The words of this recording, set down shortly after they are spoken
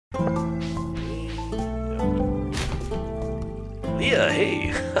Leah,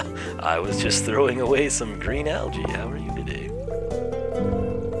 hey! I was just throwing away some green algae. How are you today?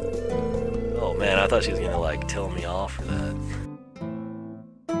 Oh man, I thought she was gonna like tell me off for that.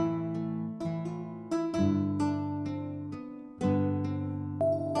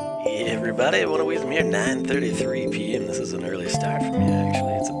 Hey everybody, Wall of Wiisdom here, 9:33 p.m. This is an early start for me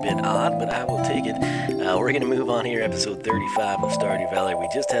actually. It's a bit odd, but I will take it. We're gonna move on here, episode 35 of Stardew Valley. We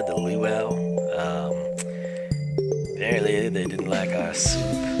just had the luau. Apparently they didn't like our soup,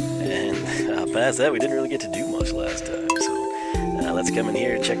 and past that we didn't really get to do much last time, so let's come in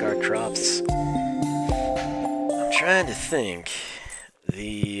here and check our crops. I'm trying to think.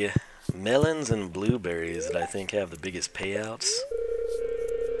 The melons and blueberries that I think have the biggest payouts,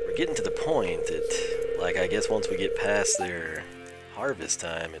 we're getting to the point that, like, I guess once we get past their harvest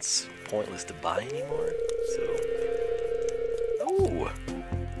time, it's pointless to buy anymore, so... Oh!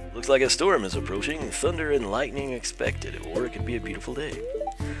 Looks like a storm is approaching. Thunder and lightning expected, or it could be a beautiful day.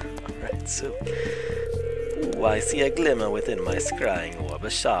 Alright, so... Ooh, I see a glimmer within my scrying orb, a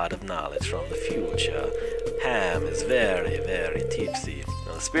shard of knowledge from the future. Ham is very, very tipsy.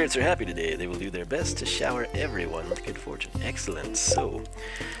 Now, the spirits are happy today. They will do their best to shower everyone with good fortune. Excellent, so...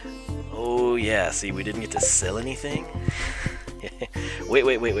 Oh yeah, see, we didn't get to sell anything? Wait.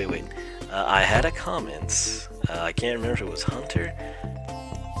 I had a comment. I can't remember if it was Hunter.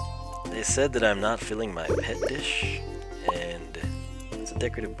 They said that I'm not filling my pet dish, and it's a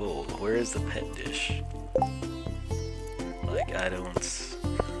decorative bowl. Where is the pet dish? Like, I don't...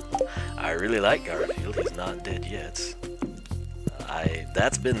 I really like Garfield. He's not dead yet.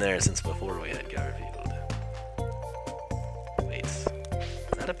 That's been there since before we had Garfield. Wait, is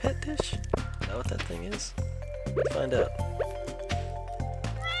that a pet dish? Is that what that thing is? Let's find out.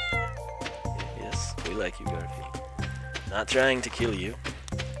 Yes, we like you, Garfield. Not trying to kill you.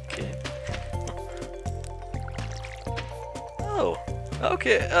 Okay. Oh,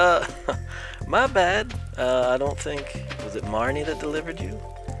 okay, my bad. I don't think, was it Marnie that delivered you?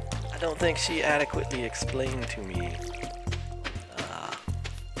 I don't think she adequately explained to me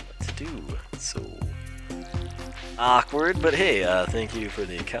what to do, so awkward, but hey, thank you for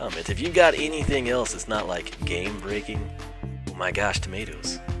the comment. If you got anything else that's not like game breaking, oh my gosh,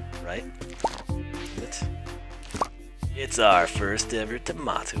 tomatoes, right? It's our first ever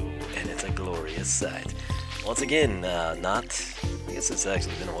tomato, and it's a glorious sight. Once again, I guess it's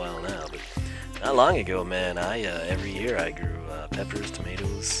actually been a while now, but not long ago, man, every year I grew peppers,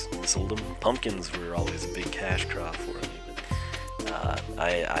 tomatoes, sold them. Pumpkins were always a big cash crop for me, but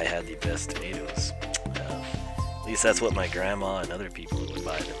I had the best tomatoes. At least that's what my grandma and other people who would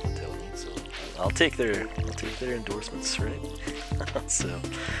buy them would tell me, so I'll take their endorsements, right? So,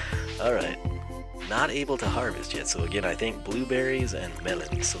 alright. Not able to harvest yet, so again I think blueberries and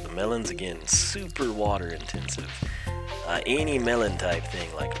melons. So the melons again super water intensive. Any melon type thing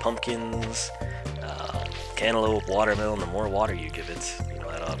like pumpkins, cantaloupe, watermelon, the more water you give it, you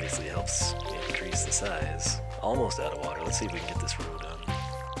know, that obviously helps increase the size. Almost out of water. Let's see if we can get this row done.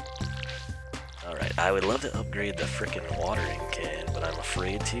 Alright, I would love to upgrade the frickin' watering can, but I'm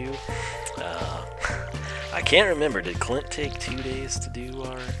afraid to. I can't remember, did Clint take 2 days to do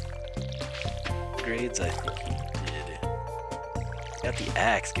our upgrades? I think he did. Got the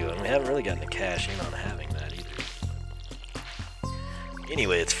axe going. We haven't really gotten to cash in on having that either.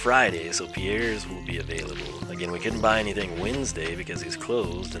 Anyway, it's Friday, so Pierre's will be available. Again, we couldn't buy anything Wednesday because he's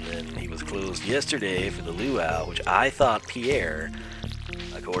closed, and then he was closed yesterday for the luau, which I thought Pierre,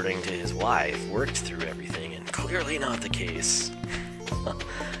 according to his wife, worked through everything, and clearly not the case.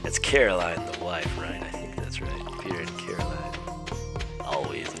 It's Caroline, the wife, right? I think that's right. Pierre and Caroline.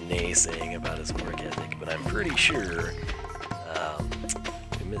 Always naysaying about his work ethic, but I'm pretty sure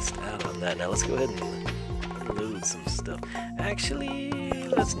we missed out on that. Now let's go ahead and load some stuff. Actually,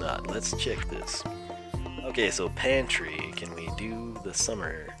 let's not. Let's check this. Okay, so pantry. Can we do the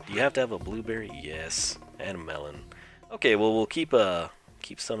summer? Do you have to have a blueberry? Yes, and a melon. Okay, well we'll keep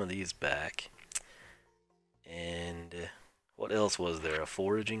some of these back. And what else was there? A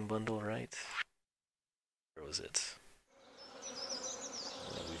foraging bundle, right? Where was it?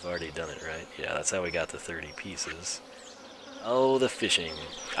 We've already done it, right? Yeah, that's how we got the 30 pieces. Oh, the fishing.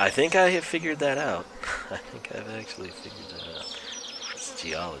 I think I have figured that out. I think I've actually figured that out. It's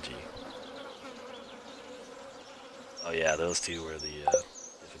geology. Oh yeah, those two were the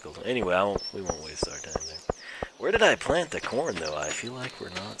difficult. Anyway, we won't waste our time there. Where did I plant the corn, though? I feel like we're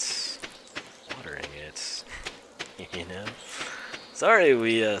not watering it. You know? Sorry,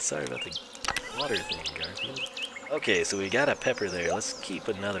 sorry about the water thing, Garfield. Okay, so we got a pepper there. Let's keep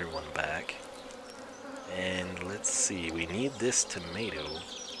another one back. And let's see, we need this tomato.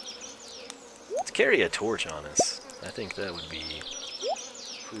 Let's carry a torch on us. I think that would be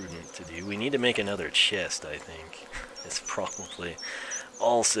prudent to do. We need to make another chest, I think. It's probably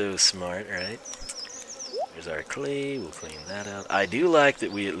also smart, right? There's our clay, we'll clean that out. I do like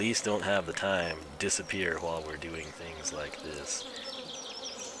that we at least don't have the time disappear while we're doing things like this.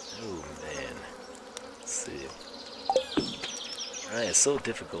 Oh man. Let's see. Alright, it's so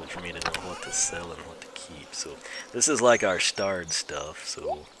difficult for me to know what to sell and what to keep. So this is like our starred stuff,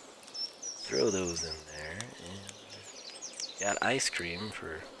 so throw those in there. And got ice cream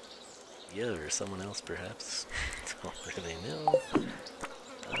for you or someone else perhaps. Don't really know.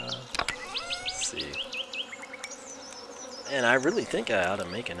 Let's see. And I really think I ought to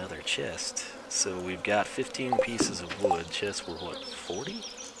make another chest. So we've got 15 pieces of wood. Chests were what, 40?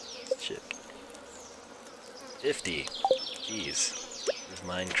 Let's check. 50. Jeez. There's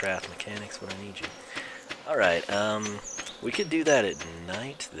Minecraft mechanics when I need you. Alright, we could do that at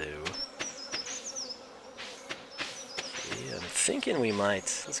night though. Okay, I'm thinking we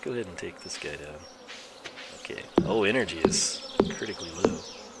might. Let's go ahead and take this guy down. Okay. Oh, energy is critically low.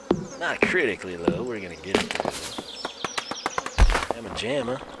 Not critically low, we're gonna get it through. Jamma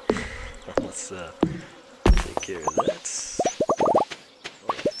jamma. Let's take care of that.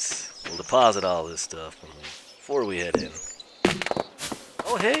 Alright. We'll deposit all this stuff before we head in.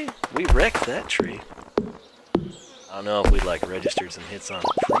 Oh hey, we wrecked that tree. I don't know if we'd like registered some hits on it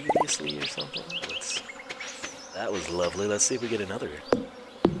previously or something, but that was lovely. Let's see if we get another.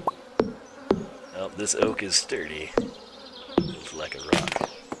 Oh, this oak is sturdy. It's like a rock.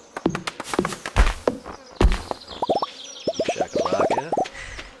 Shakalaka.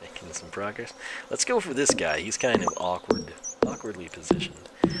 Making some progress. Let's go for this guy. He's kind of awkwardly positioned.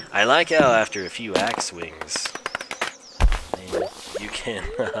 I like how after a few axe swings, you can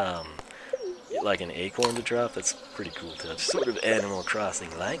get like an acorn to drop. That's pretty cool touch. Sort of Animal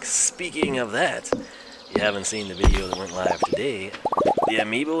Crossing like. Speaking of that, if you haven't seen the video that went live today, the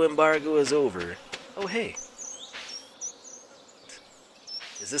amiibo embargo is over. Oh hey.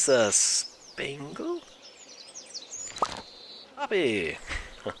 Is this a Spangle? Poppy!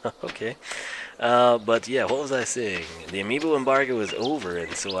 Okay. But yeah, what was I saying? The amiibo embargo is over,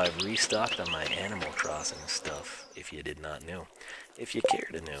 and so I've restocked on my Animal Crossing stuff, if you did not know. If you care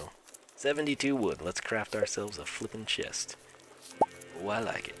to know. 72 wood. Let's craft ourselves a flippin' chest. Oh, I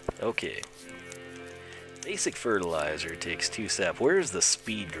like it. Okay. Basic fertilizer takes 2 sap. Where's the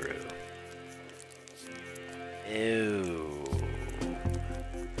speed grow? Ew.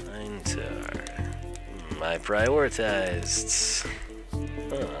 Eintar. I prioritized.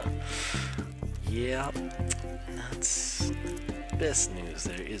 Huh. Yeah. That's best news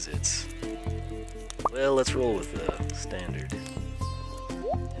there, is it? Well, let's roll with the standard.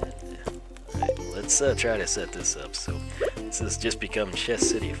 Alright, let's try to set this up. So this has just become Chest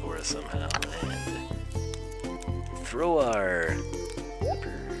City for us somehow. And throw our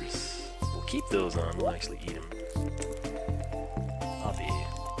peppers. We'll keep those on. We'll actually eat them. Poppy.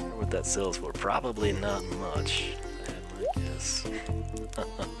 I wonder what that sells for. Probably not much. I had my guess.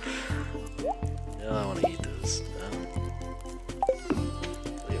 No, I want to eat those.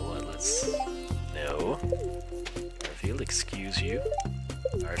 Tell you what, let's... No. Garfield, excuse you.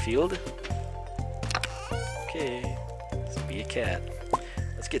 Garfield? Okay. So be a cat.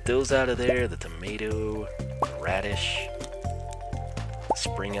 Let's get those out of there. The tomato, the radish,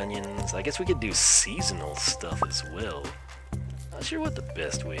 spring onions. I guess we could do seasonal stuff as well. Not sure what the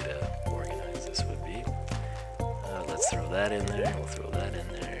best way to organize this would be. Let's throw that in there. We'll throw that in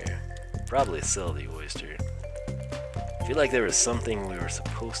there. Probably sell the oyster. I feel like there was something we were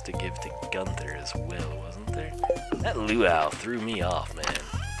supposed to give to Gunther as well, wasn't there? That luau threw me off, man.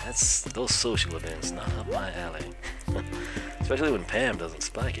 Those social events, not up my alley. Especially when Pam doesn't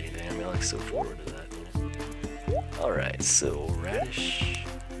spike anything. I mean, I look so forward to that. You know? Alright, so radish.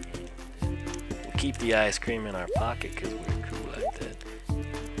 We'll keep the ice cream in our pocket because we're cool like that.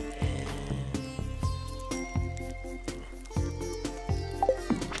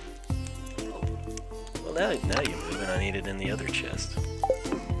 Well, now you move, and I need it in the other chest.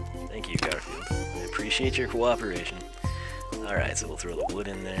 Thank you, Garfield. I appreciate your cooperation. Alright, so we'll throw the wood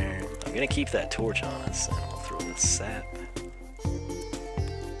in there. I'm gonna keep that torch on us, and we'll throw the sap.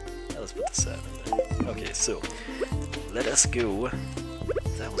 Now let's put the sap in there. Okay, so let us go.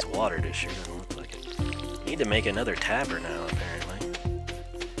 If that was watered, it sure doesn't look like it. Need to make another tapper now, apparently.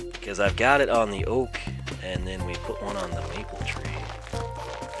 Because I've got it on the oak, and then we put one on the maple tree.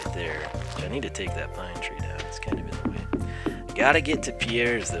 Right there. I need to take that pine tree down. It's kind of in the way. Gotta get to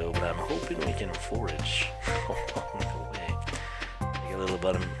Pierre's though, but I'm hoping we can forage along the way. Make a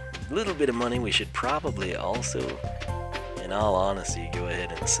little bit of money. We should probably also, in all honesty, go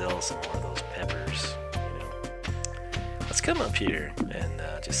ahead and sell some more of those peppers. You know, let's come up here and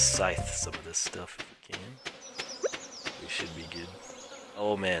just scythe some of this stuff if we can. We should be good.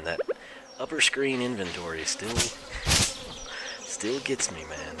 Oh man, that upper screen inventory still gets me,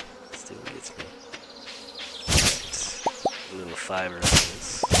 man. Still gets me. Right. A little fiber on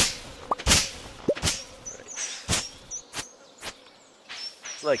this.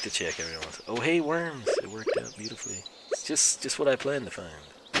 Right. Like to check every once. Oh hey, worms! It worked out beautifully. It's just what I planned to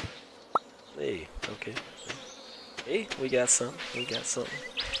find. Hey, okay. Hey, we got something. We got something.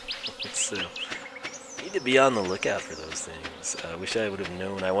 So, need to be on the lookout for those things. I wish I would have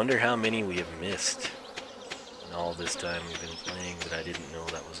known. I wonder how many we have missed in all this time we've been playing that I didn't know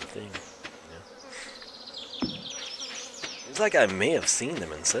that was a thing. You know? It's like I may have seen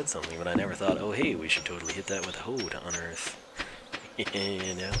them and said something, but I never thought, oh hey, we should totally hit that with a hoe to unearth.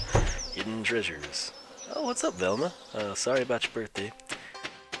 You know, hidden treasures. Oh, what's up, Velma? Sorry about your birthday.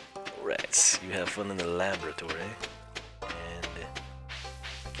 Alright, you have fun in the laboratory. And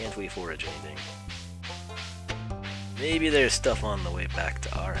can't we forage anything? Maybe there's stuff on the way back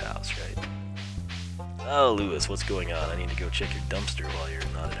to our house, right? Oh, Lewis, what's going on? I need to go check your dumpster while you're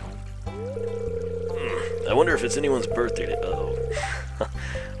not at home. I wonder if it's anyone's birthday today. Uh-oh.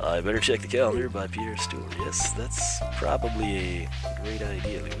 I better check the calendar by Peter's store. Yes, that's probably a great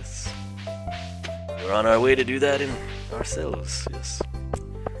idea, Lewis. We're on our way to do that in ourselves, yes.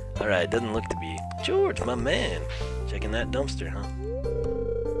 Alright, doesn't look to be. George, my man. Checking that dumpster, huh?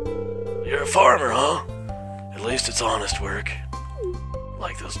 You're a farmer, huh? At least it's honest work.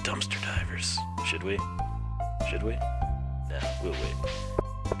 Like those dumpster divers. Should we? Should we? Nah, we'll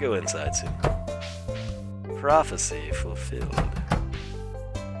wait. Go inside soon. Prophecy fulfilled.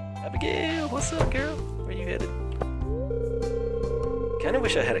 Abigail, what's up, girl? Where you headed? Kinda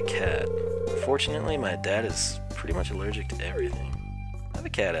wish I had a cat. Fortunately, my dad is pretty much allergic to everything. I have a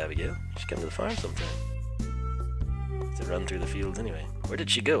cat, Abigail. You should come to the farm sometime. To run through the fields anyway. Where did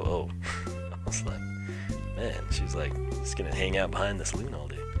she go? Oh. I was like, man, she's like, just gonna hang out behind the saloon all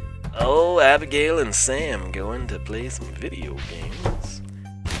day. Oh, Abigail and Sam going to play some video games.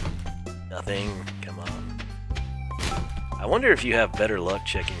 Nothing, come on. I wonder if you have better luck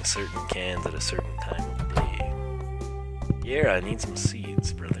checking certain cans at a certain time of the day. Yeah, I need some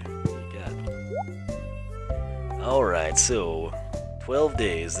seeds, brother. What you got? Alright, so 12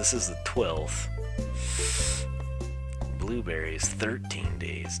 days. This is the 12th. Blueberries, 13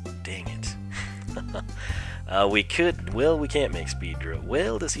 days. Dang it. We could... Well, we can't make speed grow.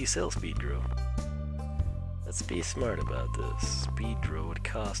 Well, does he sell speed grow? Let's be smart about this. Speed grow would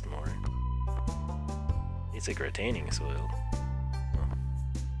cost more. It's a retaining soil. Oh.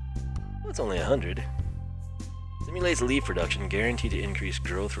 Well, it's only 100. Simulates leaf production, guaranteed to increase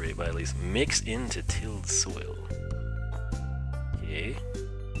growth rate by at least mix into tilled soil. Okay.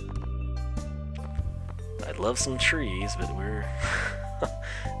 I'd love some trees, but we're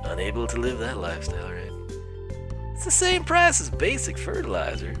unable to live that lifestyle, right? It's the same price as basic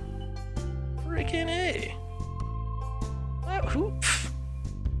fertilizer. Freaking A. Who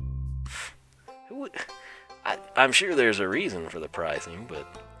would... I'm sure there's a reason for the pricing, but...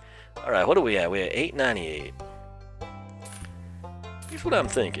 Alright, what are we at? We're at $8.98. Here's what I'm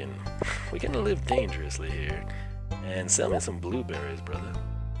thinking. We're gonna live dangerously here. And sell me some blueberries, brother.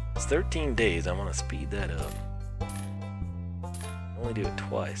 It's 13 days, I want to speed that up. Only do it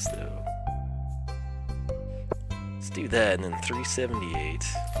twice, though. Let's do that, and then 378.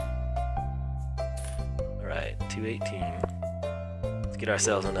 Alright, 218. Let's get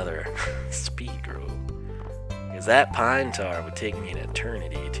ourselves another speed grow. Because that pine tar would take me an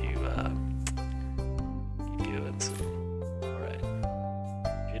eternity to get going, so... Alright.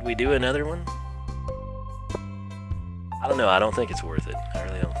 Should we do another one? I don't know, I don't think it's worth it. I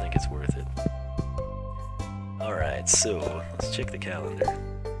really don't think it's worth it. Alright, so, let's check the calendar.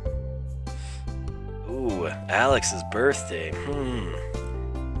 Ooh, Alex's birthday.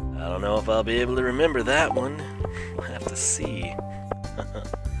 I don't know if I'll be able to remember that one. We'll have to see.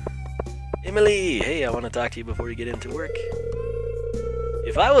 Emily! Hey, I want to talk to you before you get into work.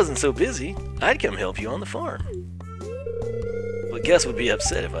 If I wasn't so busy, I'd come help you on the farm. But Gus would be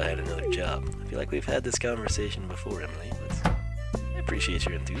upset if I had another job. I feel like we've had this conversation before, Emily, but I appreciate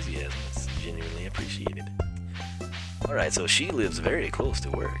your enthusiasm. It's genuinely appreciated. Alright, so she lives very close to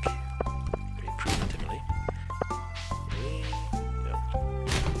work. Very prudent, Emily. No.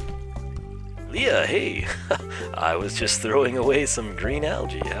 Leah, hey! I was just throwing away some green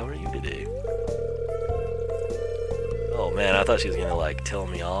algae. How are you today? Oh man, I thought she was gonna like tell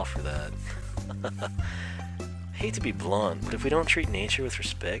me off for that. I hate to be blunt, but if we don't treat nature with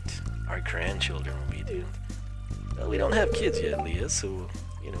respect, our grandchildren will be doomed. Well, we don't have kids yet, Leah, so,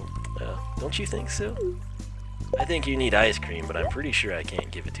 you know, don't you think so? I think you need ice cream, but I'm pretty sure I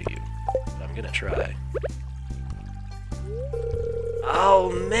can't give it to you. But I'm gonna try.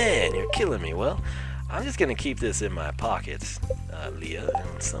 Oh man, you're killing me. Well, I'm just gonna keep this in my pockets, Leah,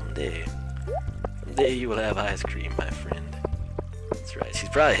 and someday you will have ice cream, my friend. That's right, she's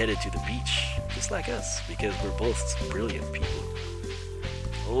probably headed to the beach, just like us, because we're both brilliant people.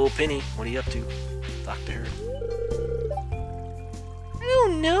 Oh, Penny, what are you up to? Talk to her. I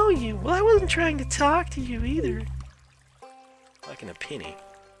don't know you. Well, I wasn't trying to talk to you either. Talking to Penny.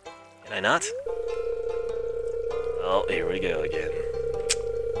 Can I not? Oh, here we go again.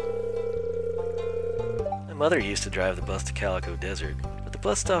 My mother used to drive the bus to Calico Desert, but the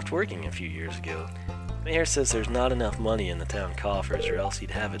bus stopped working a few years ago. Mayor says there's not enough money in the town coffers or else he'd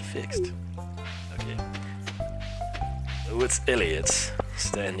have it fixed. Okay. Oh, it's Elliot,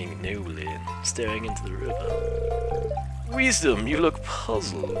 standing nobly and staring into the river. Wisdom, you look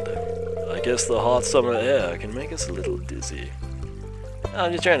puzzled. I guess the hot summer air can make us a little dizzy.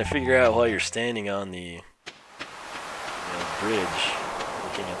 I'm just trying to figure out why you're standing on the bridge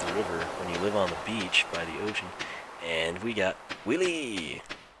looking at the river when you live on the beach by the ocean. And we got Willie.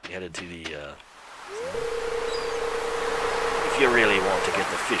 We headed to the if you really want to get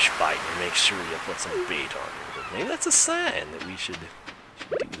the fish biting, make sure you put some bait on it. But maybe that's a sign that we should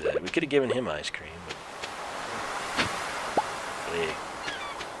do that. We could have given him ice cream, but hey,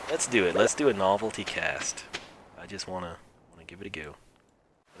 let's do it. Let's do a novelty cast. I just wanna give it a go.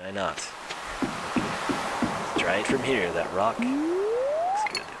 Can I not? Okay. Let's try it from here. That rock looks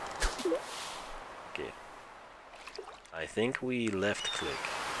good. Okay. I think we left click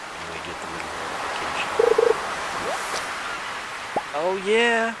and we get the little notification. Oh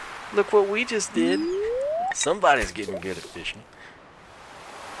yeah! Look what we just did! Somebody's getting good at fishing.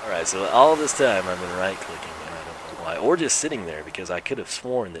 Alright, so all this time I've been right-clicking and I don't know why. Or just sitting there because I could have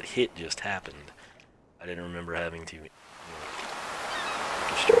sworn that hit just happened. I didn't remember having to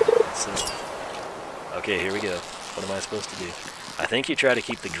orchestrate myself. Okay, here we go. What am I supposed to do? I think you try to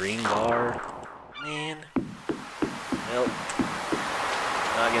keep the green bar. Man. Well,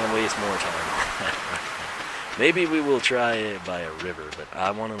 not gonna waste more time. Maybe we will try it by a river, but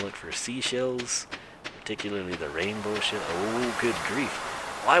I want to look for seashells, particularly the rainbow shell. Oh, good grief.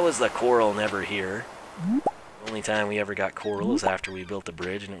 Why was the coral never here? The only time we ever got coral was after we built the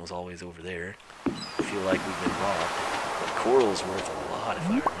bridge, and it was always over there. I feel like we've been robbed. But coral's worth a lot, if I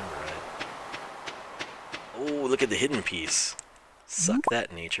remember right. Oh, look at the hidden piece. Suck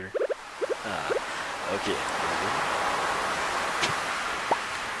that, nature. Ah, okay.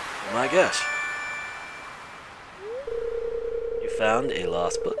 Oh my gosh. Found a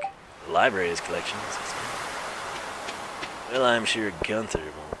lost book. The library's collection. Well, I'm sure Gunther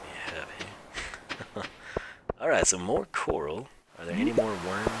won't be happy. Alright, so more coral. Are there any more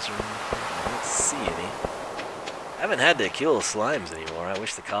worms or anything? I don't see any. I haven't had to kill slimes anymore. I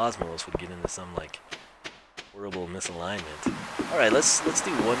wish the cosmos would get into some, like, horrible misalignment. Alright, let's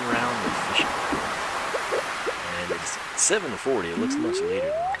do one round of fishing. And it's 7:40. It looks much later than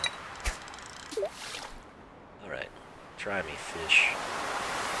that. Try me, fish.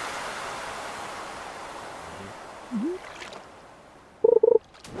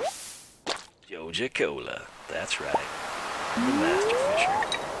 Joja Cola. That's right. I'm the master fisher.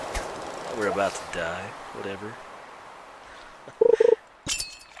 Oh, we're about to die. Whatever.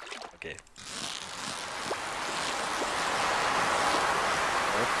 Okay.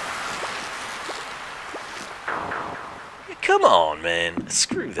 Yeah, come on, man.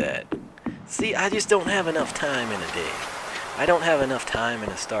 Screw that. See, I just don't have enough time in a day. I don't have enough time in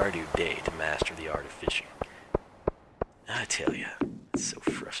a Stardew day to master the art of fishing. I tell you, it's so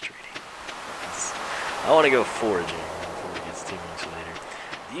frustrating. I want to go foraging before it gets too much later.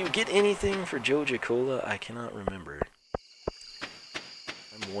 Do you get anything for Joja Cola? I cannot remember.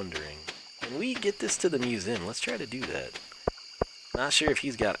 I'm wondering. Can we get this to the museum? Let's try to do that. Not sure if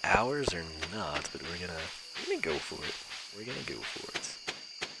he's got hours or not, but we're gonna go for it. We're gonna go for it.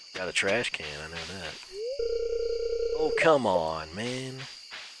 Got a trash can, I know that. Oh, come on, man.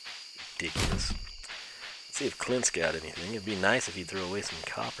 Ridiculous. Let's see if Clint's got anything. It'd be nice if he'd throw away some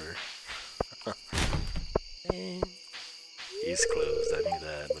copper. He's closed, I knew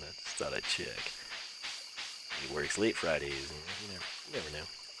that, but I just thought I'd check. He works late Fridays, and you never know.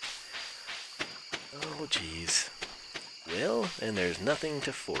 Oh, jeez. Well, and there's nothing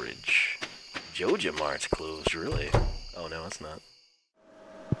to forage. Joja Mart's closed, really? Oh, no, it's not.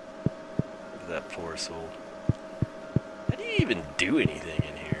 Look at that poor soul. How do you even do anything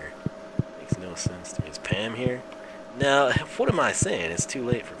in here? Makes no sense to me. Is Pam here? No, what am I saying? It's too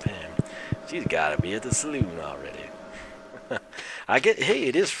late for Pam. She's gotta be at the saloon already. Hey,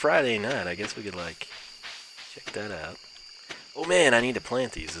 it is Friday night. I guess we could, like, Check that out. Oh man, I need to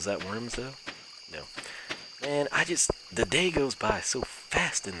plant these. Is that worms though? No. Man, the day goes by so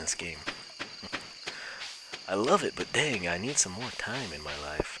fast in this game. I love it, but dang, I need some more time in my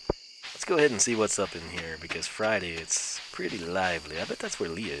life. Let's go ahead and see what's up in here, because Friday, it's pretty lively. I bet that's where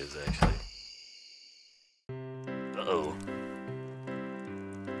Leah is, actually. Uh-oh.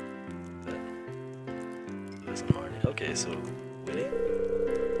 That's Marnie. Okay, so, Willie.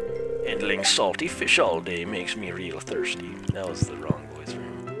 Handling salty fish all day makes me real thirsty. That was the wrong voice for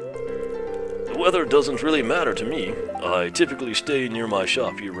him. The weather doesn't really matter to me. I typically stay near my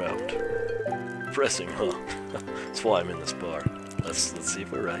shop year-round. Pressing, huh? That's why I'm in this bar. Let's see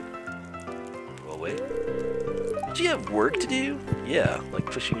if we're right. Well, wait. Did you have work to do? Yeah, like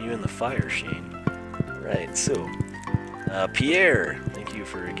pushing you in the fire, Shane. Right, so... Pierre, thank you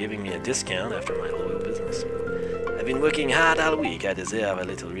for giving me a discount after my loyal business. I've been working hard all week. I deserve a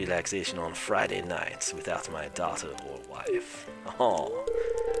little relaxation on Friday nights without my daughter or wife. Oh,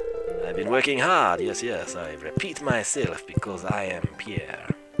 I've been working hard. Yes, yes, I repeat myself because I am Pierre.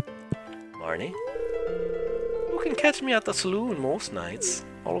 Marnie? You can catch me at the saloon most nights.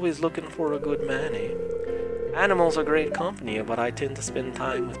 Always looking for a good man, eh? Animals are great company, but I tend to spend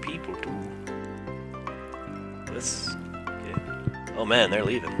time with people, too. Okay. Oh man, they're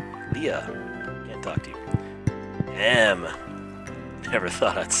leaving. Leah. Can't talk to you. Damn. Never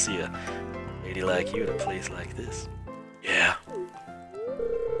thought I'd see a lady like you at a place like this. Yeah.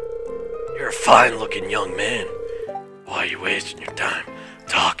 You're a fine-looking young man. Why are you wasting your time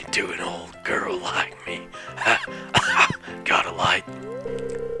talking to an old girl like me? Got a light?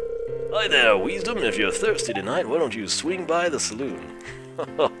 Hi there, Wiisdom. If you're thirsty tonight, why don't you swing by the saloon?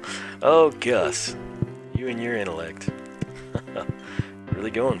 Oh, Gus. You and your intellect.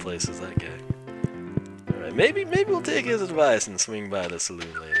 Really going places, that guy. Alright, maybe we'll take his advice and swing by the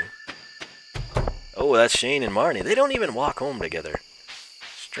saloon later. Oh, that's Shane and Marnie. They don't even walk home together.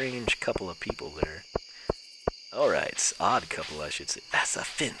 Strange couple of people there. Alright, odd couple, I should say. That's a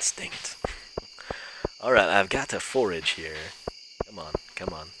fence, dang it. Alright, I've got to forage here. Come on,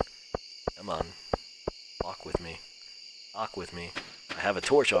 come on. Come on. Walk with me. Walk with me. I have a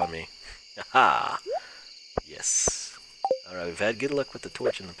torch on me. Haha! Yes. Alright, we've had good luck with the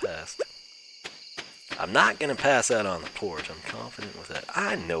torch in the past. I'm not gonna pass out on the porch. I'm confident with that.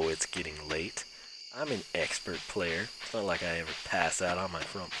 I know it's getting late. I'm an expert player. It's not like I ever pass out on my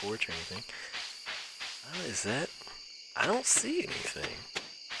front porch or anything. What is that? I don't see anything.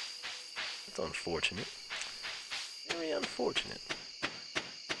 That's unfortunate. Very unfortunate.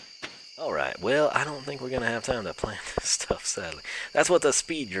 Alright, well, I don't think we're gonna have time to plant this stuff, sadly. That's what the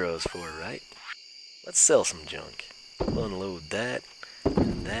speed grows for, right? Let's sell some junk. We'll unload that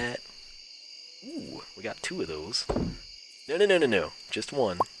and that. Ooh, we got 2 of those. No, no, no, no, no. Just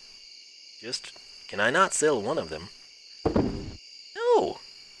one. Can I not sell one of them? No!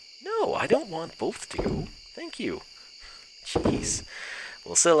 No, I don't want both to go. Thank you. Jeez.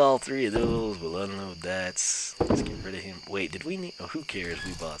 We'll sell all 3 of those. We'll unload that. Let's get rid of him. Wait, did we need... Oh, who cares?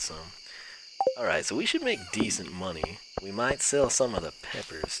 We bought some. Alright, so we should make decent money. We might sell some of the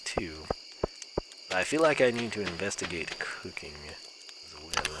peppers, too. But I feel like I need to investigate cooking as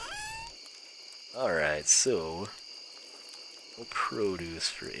well. Alright, so... no produce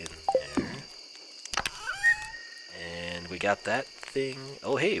for in there. And we got that thing.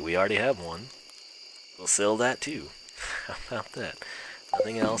 Oh, hey, we already have one. We'll sell that, too. How about that?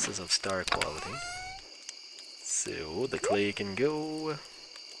 Nothing else is of star quality. So, the clay can go.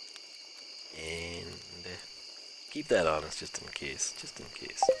 And keep that on us just in case. Just in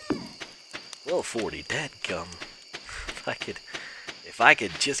case. Well, 40, dadgum. If I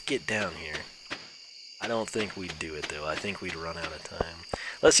could just get down here. I don't think we'd do it, though. I think we'd run out of time.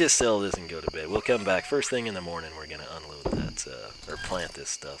 Let's just sell this and go to bed. We'll come back. First thing in the morning, we're going to unload that, or plant this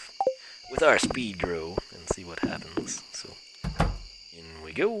stuff with our speed grow and see what happens. So, in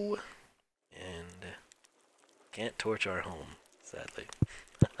we go. And can't torch our home, sadly.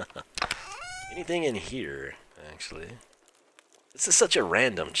 Anything in here, actually? This is such a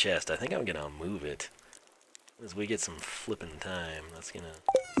random chest. I think I'm going to move it. As we get some flipping time, that's gonna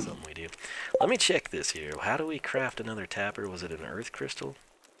be something we do. Let me check this here. How do we craft another tapper? Was it an earth crystal?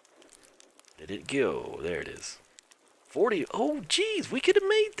 Did it go? There it is. 40. Oh, geez, we could have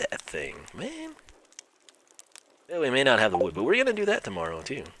made that thing, man. Well, we may not have the wood, but we're gonna do that tomorrow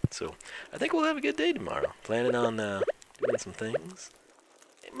too. So I think we'll have a good day tomorrow. Planning on doing some things.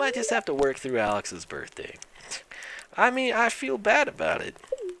 It might just have to work through Alex's birthday. I mean, I feel bad about it.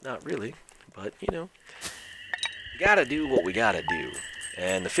 Not really, but you know. Gotta do what we gotta do.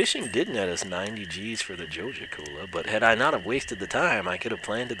 And the fishing did net us 90 G's for the Joja Cola, but had I not have wasted the time, I could have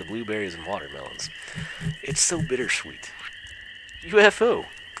planted the blueberries and watermelons. It's so bittersweet. UFO.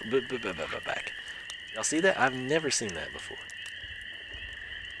 Back. Y'all see that? I've never seen that before.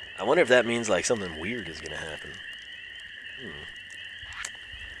 I wonder if that means like something weird is gonna happen.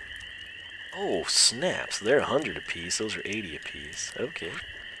 Oh, snaps. They're 100 apiece. Those are 80 apiece. Okay.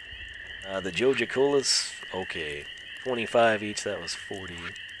 The Joja Colas, okay. 25 each, that was 40.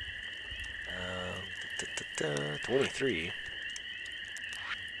 23. Did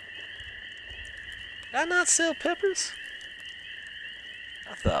I not sell peppers?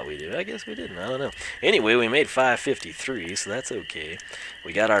 I thought we did. I guess we didn't. I don't know. Anyway, we made 553, so that's okay.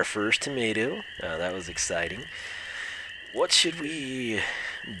 We got our first tomato. That was exciting. What should we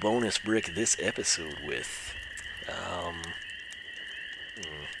bonus brick this episode with?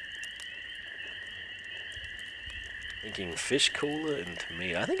 Thinking fish cola and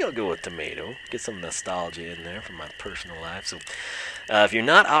tomato. I think I'll go with tomato. Get some nostalgia in there from my personal life. So, if you're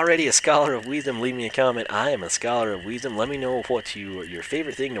not already a Scholar of Wisdom, leave me a comment. I am a Scholar of Wisdom. Let me know what your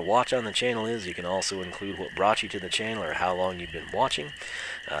favorite thing to watch on the channel is. You can also include what brought you to the channel or how long you've been watching.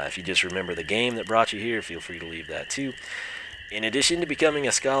 If you just remember the game that brought you here, feel free to leave that too. In addition to becoming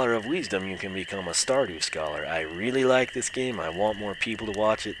a Scholar of Wisdom, you can become a Stardew Scholar. I really like this game. I want more people to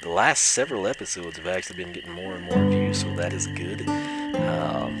watch it. The last several episodes have actually been getting more and more views, so that is good.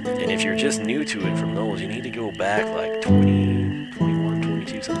 And if you're just new to it from those, you need to go back like 20, 21,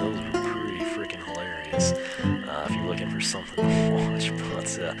 22. Some of those were pretty freaking hilarious. If you're looking for something to watch,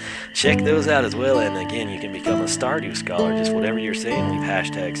 but check those out as well. And again, you can become a Stardew Scholar. Just whatever you're saying, leave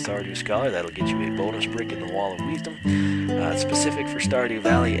hashtag Stardew Scholar. That'll get you a bonus brick in the Wall of Wisdom. It's specific for Stardew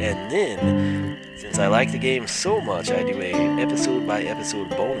Valley. And then, since I like the game so much, I do a episode by episode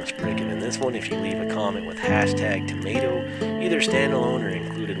bonus brick. And in this one, if you leave a comment with hashtag tomato, either standalone or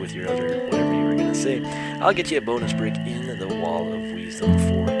included with your other whatever you were gonna say, I'll get you a bonus brick in the Wall of Wisdom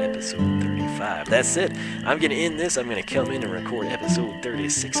for episode 35. That's it. I'm gonna end this. I'm gonna come in and record episode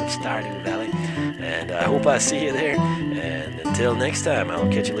 36 of Stardew Valley, and I hope I see you there. And until next time, I'll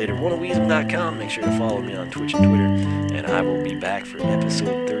catch you later. oneofwisdom.com. Make sure to follow me on Twitch and Twitter, and I will be back for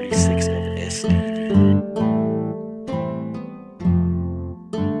episode 36 of SD.